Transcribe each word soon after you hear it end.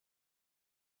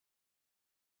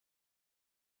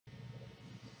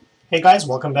Hey guys,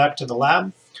 welcome back to the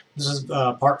lab. This is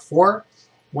part 4,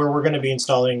 where we're going to be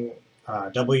installing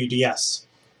WDS,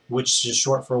 which is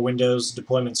short for Windows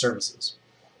Deployment Services.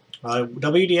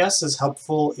 WDS is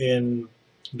helpful in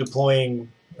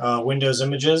deploying Windows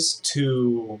images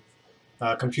to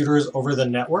computers over the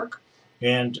network,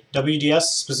 and WDS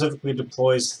specifically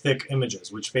deploys thick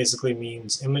images, which basically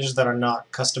means images that are not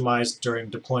customized during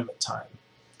deployment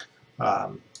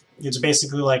time. It's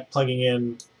basically like plugging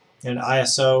in an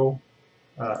ISO,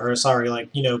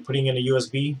 putting in a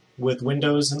USB with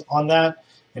Windows on that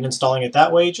and installing it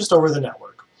that way, just over the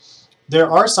network. There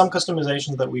are some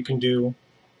customizations that we can do,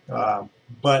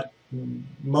 but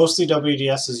mostly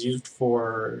WDS is used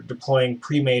for deploying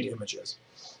pre-made images.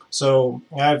 So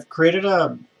I've created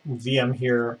a VM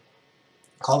here,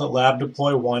 called it Lab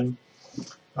Deploy 1.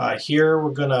 Here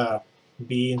we're going to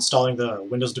be installing the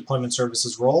Windows Deployment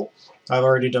Services role. I've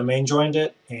already domain joined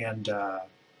it and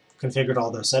configured all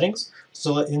those settings.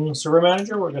 So in Server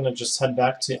Manager, we're going to just head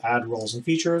back to Add Roles and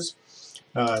Features,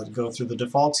 go through the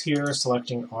defaults here,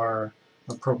 selecting our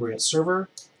appropriate server.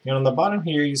 And on the bottom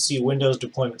here, you see Windows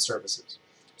Deployment Services.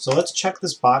 So let's check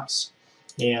this box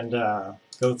and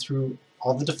go through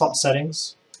all the default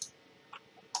settings.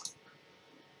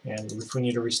 And if we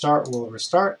need to restart, we'll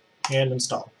restart and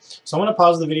install. So I'm going to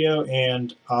pause the video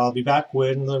and I'll be back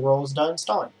when the role is done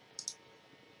installing.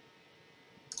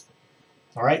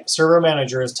 Alright, Server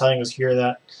Manager is telling us here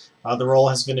that the role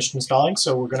has finished installing,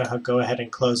 so we're going to go ahead and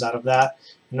close out of that.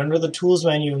 And under the Tools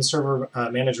menu in Server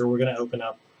Manager, we're going to open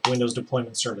up Windows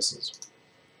Deployment Services.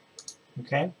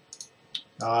 Okay.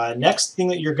 Next thing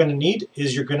that you're going to need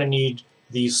is you're going to need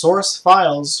the source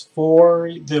files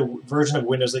for the version of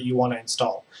Windows that you want to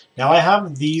install. Now I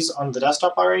have these on the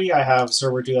desktop already. I have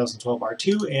Server 2012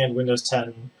 R2 and Windows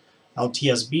 10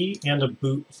 LTSB and a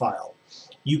boot file.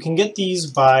 You can get these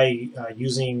by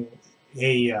using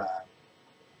a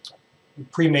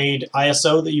pre-made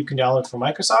ISO that you can download from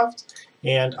Microsoft,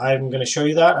 and I'm going to show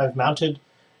you that. I've mounted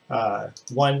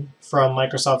one from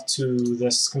Microsoft to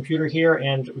this computer here,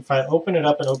 and if I open it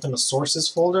up and open the sources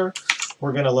folder,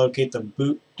 we're going to locate the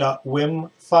boot.wim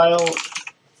file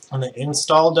and the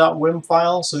install.wim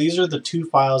file. So these are the two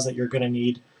files that you're going to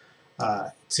need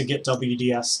to get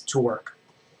WDS to work.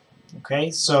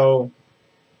 Okay, so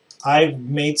I've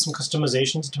made some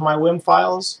customizations to my WIM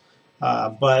files,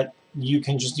 but you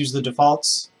can just use the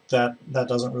defaults. That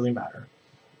doesn't really matter.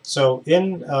 So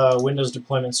in Windows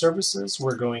Deployment Services,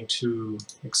 we're going to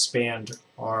expand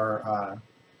our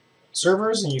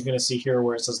servers, and you're going to see here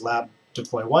where it says Lab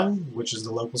Deploy 1, which is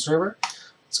the local server.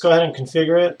 Let's go ahead and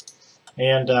configure it,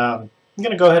 and I'm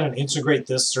going to go ahead and integrate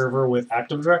this server with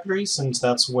Active Directory, since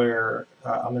that's where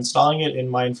I'm installing it. In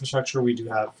my infrastructure, we do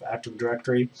have Active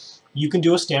Directory. You can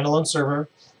do a standalone server.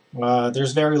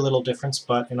 There's very little difference,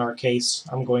 but in our case,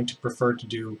 I'm going to prefer to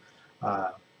do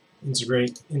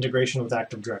integration with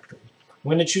Active Directory. I'm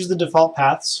going to choose the default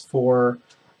paths for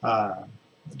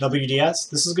WDS.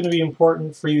 This is going to be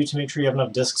important for you to make sure you have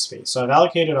enough disk space. So I've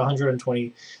allocated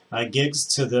 120 gigs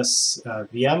to this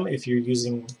VM. If you're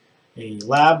using a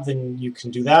lab, then you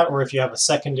can do that, or if you have a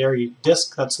secondary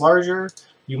disk that's larger,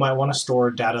 you might want to store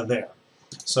data there.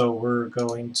 So we're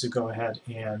going to go ahead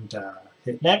and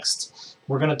hit next.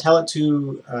 We're going to tell it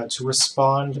to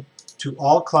respond to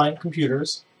all client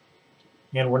computers,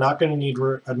 and we're not going to need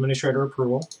administrator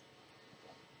approval,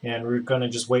 and we're going to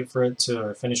just wait for it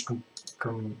to finish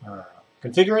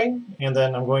configuring, and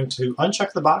then I'm going to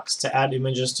uncheck the box to add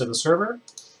images to the server, and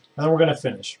then we're going to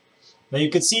finish. Now you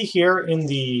can see here in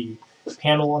the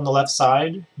panel on the left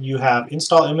side, you have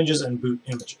install images and boot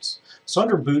images. So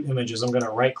under boot images, I'm going to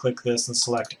right click this and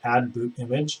select add boot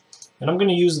image, and I'm going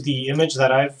to use the image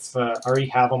that I've already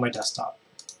have on my desktop.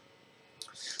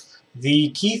 The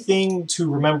key thing to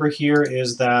remember here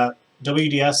is that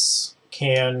WDS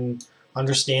can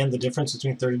understand the difference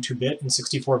between 32-bit and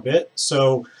 64-bit,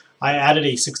 so I added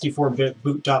a 64-bit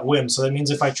boot.wim, so that means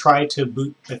if I try to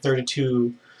boot a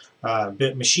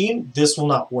 32-bit machine, this will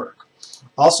not work.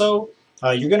 Also,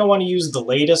 you're going to want to use the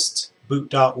latest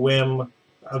boot.wim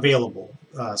available.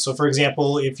 So for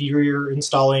example, if you're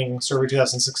installing Server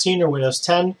 2016 or Windows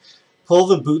 10, pull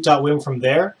the boot.wim from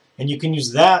there, and you can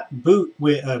use that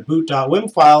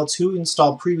boot.wim file to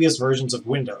install previous versions of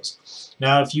Windows.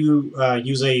 Now if you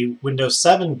use a Windows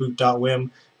 7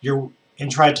 boot.wim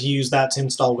and try to use that to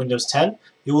install Windows 10,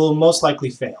 it will most likely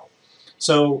fail.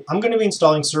 So I'm going to be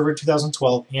installing Server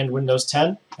 2012 and Windows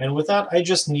 10, and with that I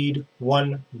just need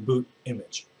one boot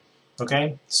image.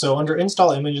 Okay, so under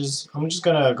install images, I'm just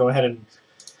going to go ahead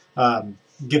and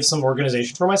give some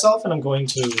organization for myself, and I'm going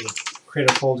to create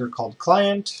a folder called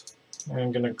client, and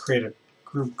I'm going to create a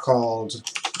group called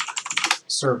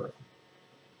server.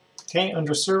 Okay,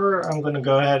 under server, I'm going to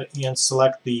go ahead and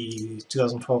select the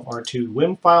 2012 R2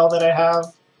 WIM file that I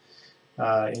have.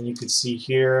 And you can see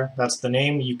here, that's the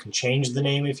name. You can change the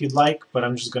name if you'd like, but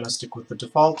I'm just going to stick with the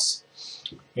defaults.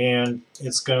 And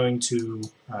it's going to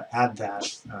add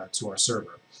that to our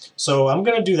server. So I'm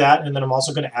going to do that, and then I'm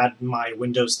also going to add my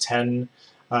Windows 10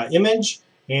 image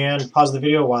and pause the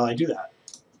video while I do that.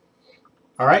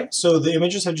 Alright, so the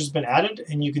images have just been added,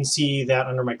 and you can see that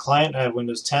under my client I have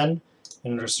Windows 10,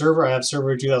 and under server I have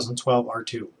server 2012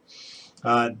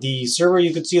 R2. The server,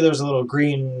 you can see there's a little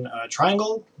green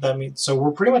triangle. That means, so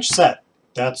we're pretty much set.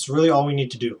 That's really all we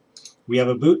need to do. We have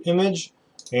a boot image,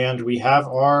 and we have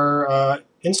our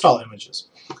install images.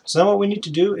 So then what we need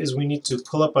to do is we need to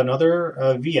pull up another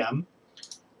VM,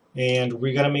 and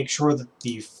we got to make sure that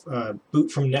the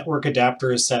boot from network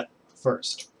adapter is set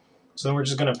first. So then we're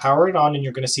just going to power it on, and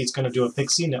you're going to see it's going to do a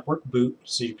PXE network boot.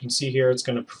 So you can see here it's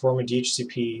going to perform a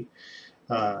DHCP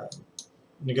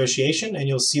negotiation, and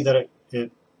you'll see that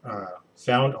it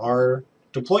found our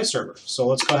deploy server. So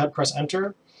let's go ahead and press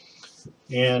enter,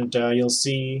 and you'll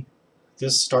see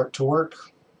this start to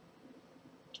work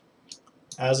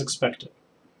as expected.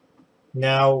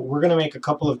 Now we're going to make a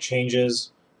couple of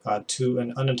changes to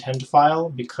an unattended file,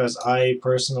 because I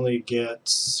personally get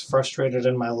frustrated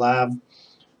in my lab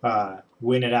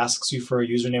when it asks you for a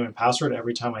username and password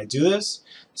every time I do this.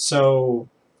 So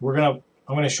I'm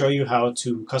going to show you how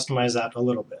to customize that a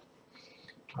little bit.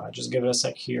 Just give it a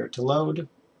sec here to load.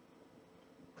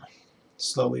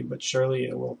 Slowly but surely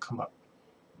it will come up.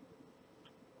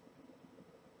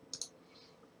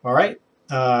 Alright,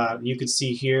 you can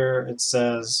see here it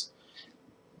says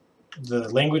the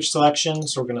language selection,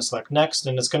 so we're going to select next,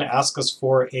 and it's going to ask us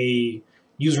for a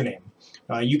username.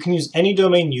 You can use any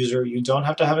domain user, you don't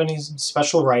have to have any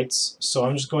special rights, so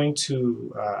I'm just going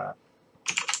to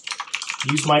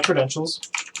use my credentials.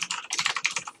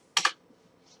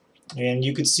 And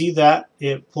you can see that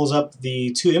it pulls up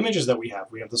the two images that we have.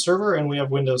 We have the server and we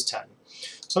have Windows 10.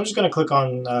 So I'm just going to click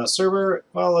on server.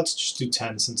 Well, let's just do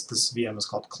 10 since this VM is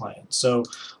called client. So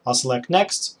I'll select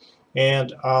next,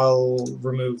 and I'll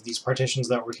remove these partitions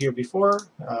that were here before.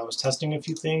 I was testing a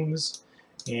few things,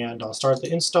 and I'll start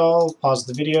the install, pause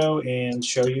the video, and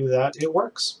show you that it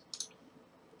works.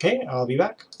 Okay, I'll be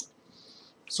back.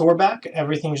 So we're back.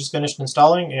 Everything just finished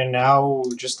installing, and now,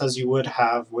 just as you would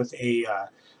have with a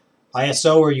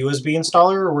ISO or USB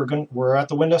installer, we're at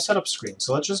the Windows setup screen.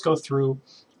 So let's just go through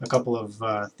a couple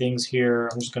of things here.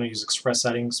 I'm just going to use Express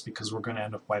settings because we're going to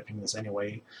end up wiping this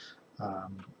anyway.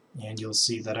 And you'll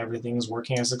see that everything is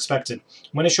working as expected.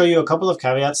 I'm going to show you a couple of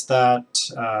caveats that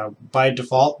by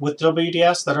default with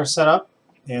WDS that are set up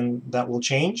and that will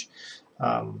change,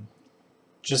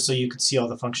 just so you can see all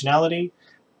the functionality.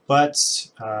 But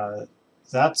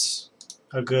that's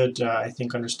a good, I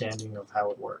think, understanding of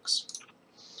how it works.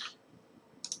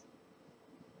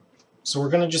 So we're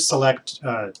going to just select,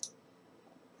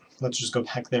 let's just go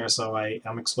back there so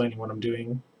I'm explaining what I'm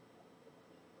doing.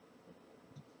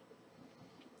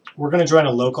 We're going to join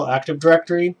a local Active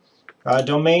Directory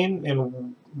domain,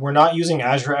 and we're not using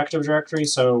Azure Active Directory,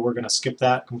 so we're going to skip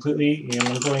that completely, and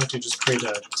I'm going to just create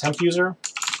a temp user.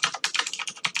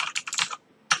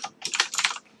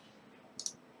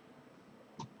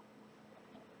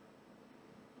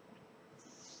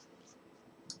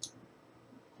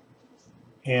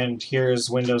 And here's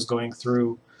Windows going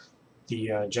through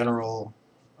the general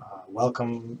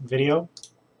welcome video.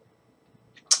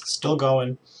 Still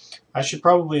going. I should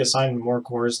probably assign more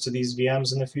cores to these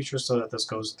VMs in the future so that this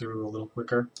goes through a little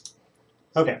quicker.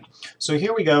 Okay, so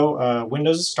here we go.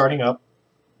 Windows is starting up.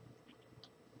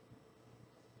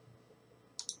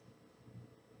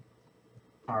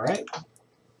 Alright,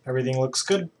 everything looks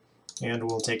good. And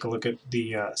we'll take a look at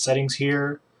the settings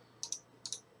here.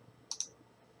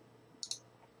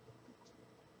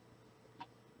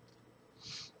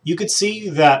 You could see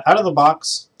that out of the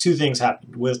box, two things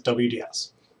happened with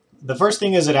WDS. The first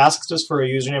thing is it asks us for a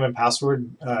username and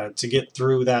password to get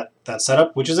through that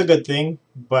setup, which is a good thing,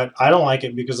 but I don't like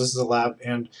it because this is a lab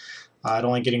and I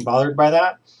don't like getting bothered by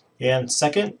that. And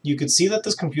second, you could see that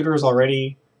this computer is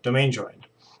already domain joined.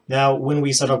 Now, when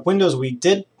we set up Windows, we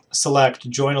did select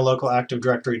join a local Active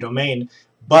Directory domain,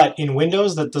 but in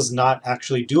Windows that does not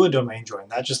actually do a domain join.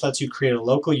 That just lets you create a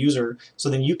local user so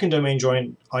then you can domain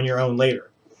join on your own later.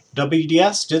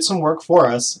 WDS did some work for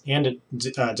us, and it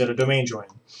did a domain join.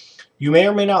 You may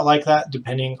or may not like that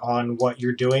depending on what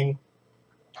you're doing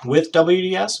with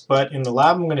WDS, but in the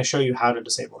lab I'm going to show you how to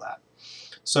disable that.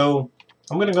 So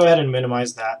I'm going to go ahead and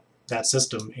minimize that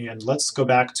system, and let's go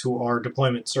back to our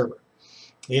deployment server.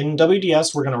 In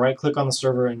WDS we're going to right click on the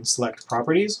server and select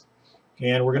Properties,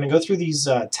 And we're going to go through these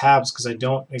tabs because I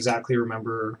don't exactly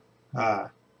remember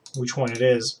which one it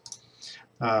is.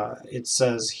 It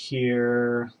says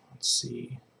here, let's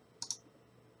see,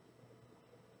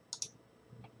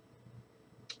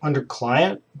 under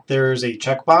client, there's a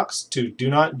checkbox to do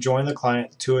not join the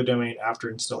client to a domain after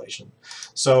installation.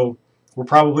 So we're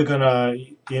probably going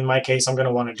to, in my case, I'm going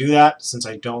to want to do that since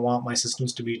I don't want my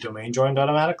systems to be domain joined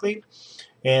automatically.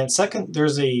 And second,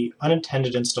 there's a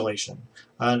unattended installation.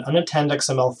 An unattended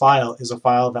XML file is a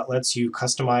file that lets you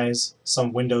customize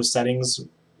some Windows settings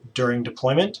during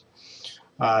deployment,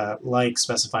 like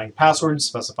specifying passwords,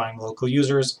 specifying local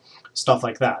users, stuff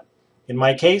like that. In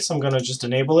my case, I'm going to just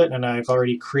enable it, and I've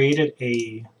already created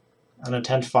an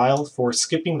unattended file for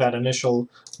skipping that initial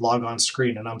logon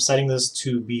screen, and I'm setting this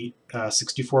to be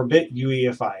 64-bit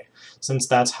UEFI, since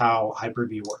that's how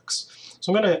Hyper-V works.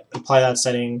 So I'm going to apply that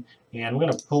setting, and I'm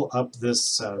going to pull up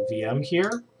this VM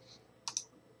here.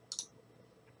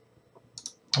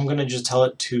 I'm going to just tell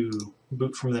it to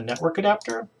boot from the network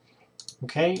adapter.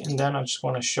 Okay, and then I just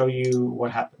want to show you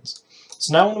what happens.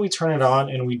 So now when we turn it on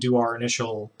and we do our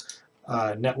initial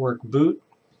network boot,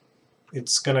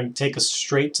 it's going to take us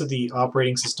straight to the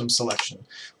operating system selection.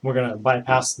 We're going to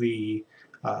bypass the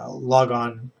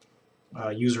logon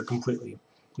user completely.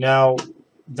 Now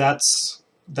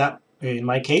in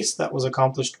my case, that was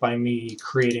accomplished by me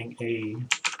creating a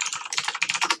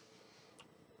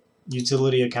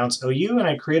utility accounts OU, and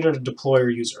I created a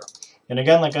deployer user. And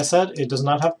again, like I said, it does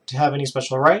not have to have any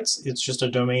special rights. It's just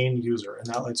a domain user, and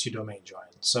that lets you domain join.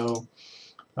 So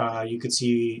you could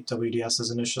see WDS is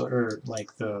initial, or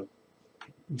like the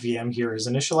VM here is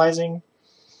initializing.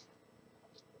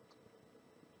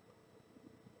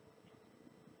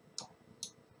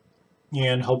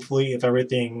 And hopefully, if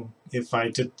I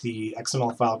did the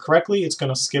XML file correctly, it's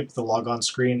going to skip the logon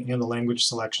screen and the language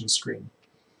selection screen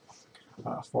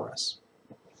for us.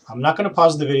 I'm not going to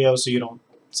pause the video so you don't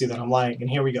see that I'm lying, and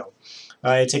here we go.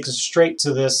 It takes us straight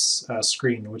to this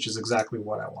screen, which is exactly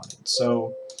what I wanted.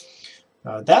 So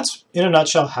that's, in a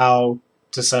nutshell, how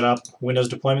to set up Windows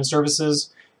deployment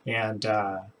services and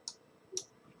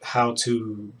how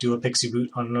to do a PXE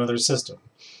boot on another system.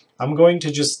 I'm going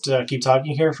to just keep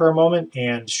talking here for a moment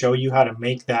and show you how to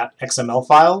make that XML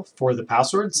file for the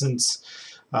password, since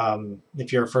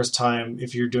if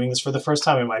you're doing this for the first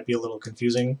time, it might be a little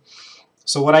confusing.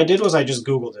 So what I did was I just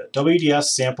Googled it, WDS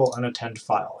sample unattended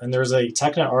file, and there's a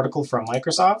TechNet article from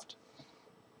Microsoft.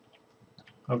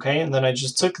 Okay, and then I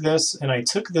just took this, and I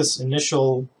took this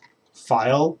initial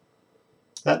file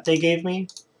that they gave me,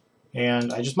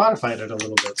 and I just modified it a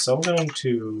little bit. So I'm going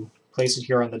to place it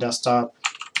here on the desktop.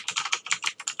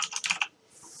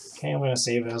 Okay, I'm going to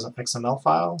save it as an XML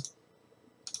file.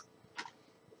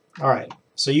 Alright,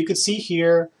 so you could see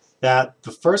here that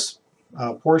the first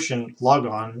portion,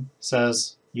 logon,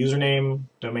 says username,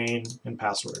 domain, and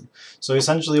password. So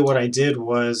essentially what I did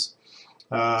was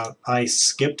I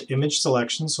skipped image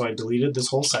selection, so I deleted this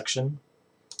whole section.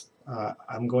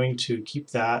 I'm going to keep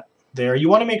that there. You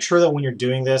want to make sure that when you're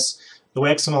doing this, the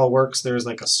way XML works, there's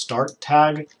like a start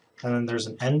tag and then there's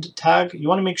an end tag. You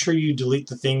want to make sure you delete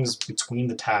the things between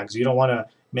the tags. You don't want to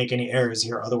make any errors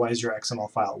here, otherwise your XML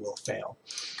file will fail.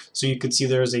 So you could see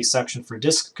there's a section for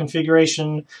disk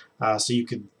configuration, so you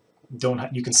can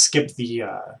skip the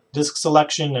disk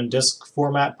selection and disk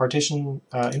format partition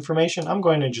information. I'm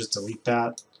going to just delete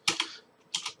that,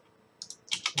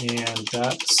 and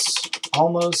that's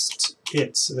almost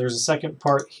it. So there's a second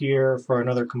part here for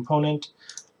another component.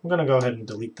 I'm going to go ahead and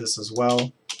delete this as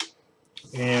well,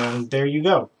 and there you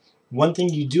go. One thing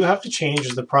you do have to change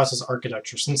is the process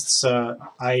architecture. Since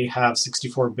I have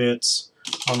 64 bits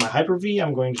on my Hyper-V,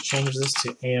 I'm going to change this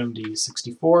to AMD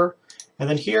 64. And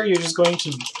then here you're just going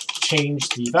to change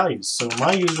the values. So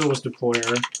my user was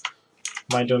deployer,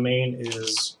 my domain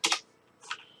is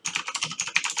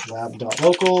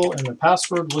lab.local, and the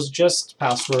password was just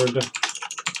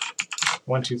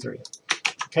password123.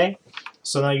 Okay,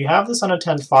 so now you have this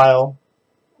unattended file.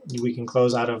 We can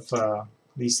close out of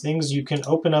these things. You can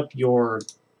open up your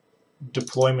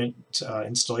deployment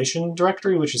installation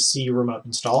directory, which is C remote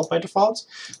install by default.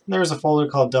 And there's a folder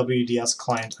called WDS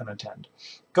client unattend.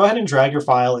 Go ahead and drag your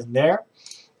file in there,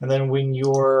 and then when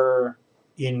you're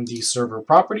in the server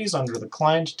properties under the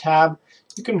client tab,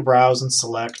 you can browse and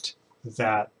select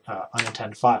that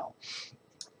unattended file.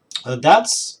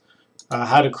 That's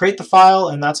how to create the file,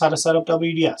 and that's how to set up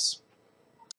WDS.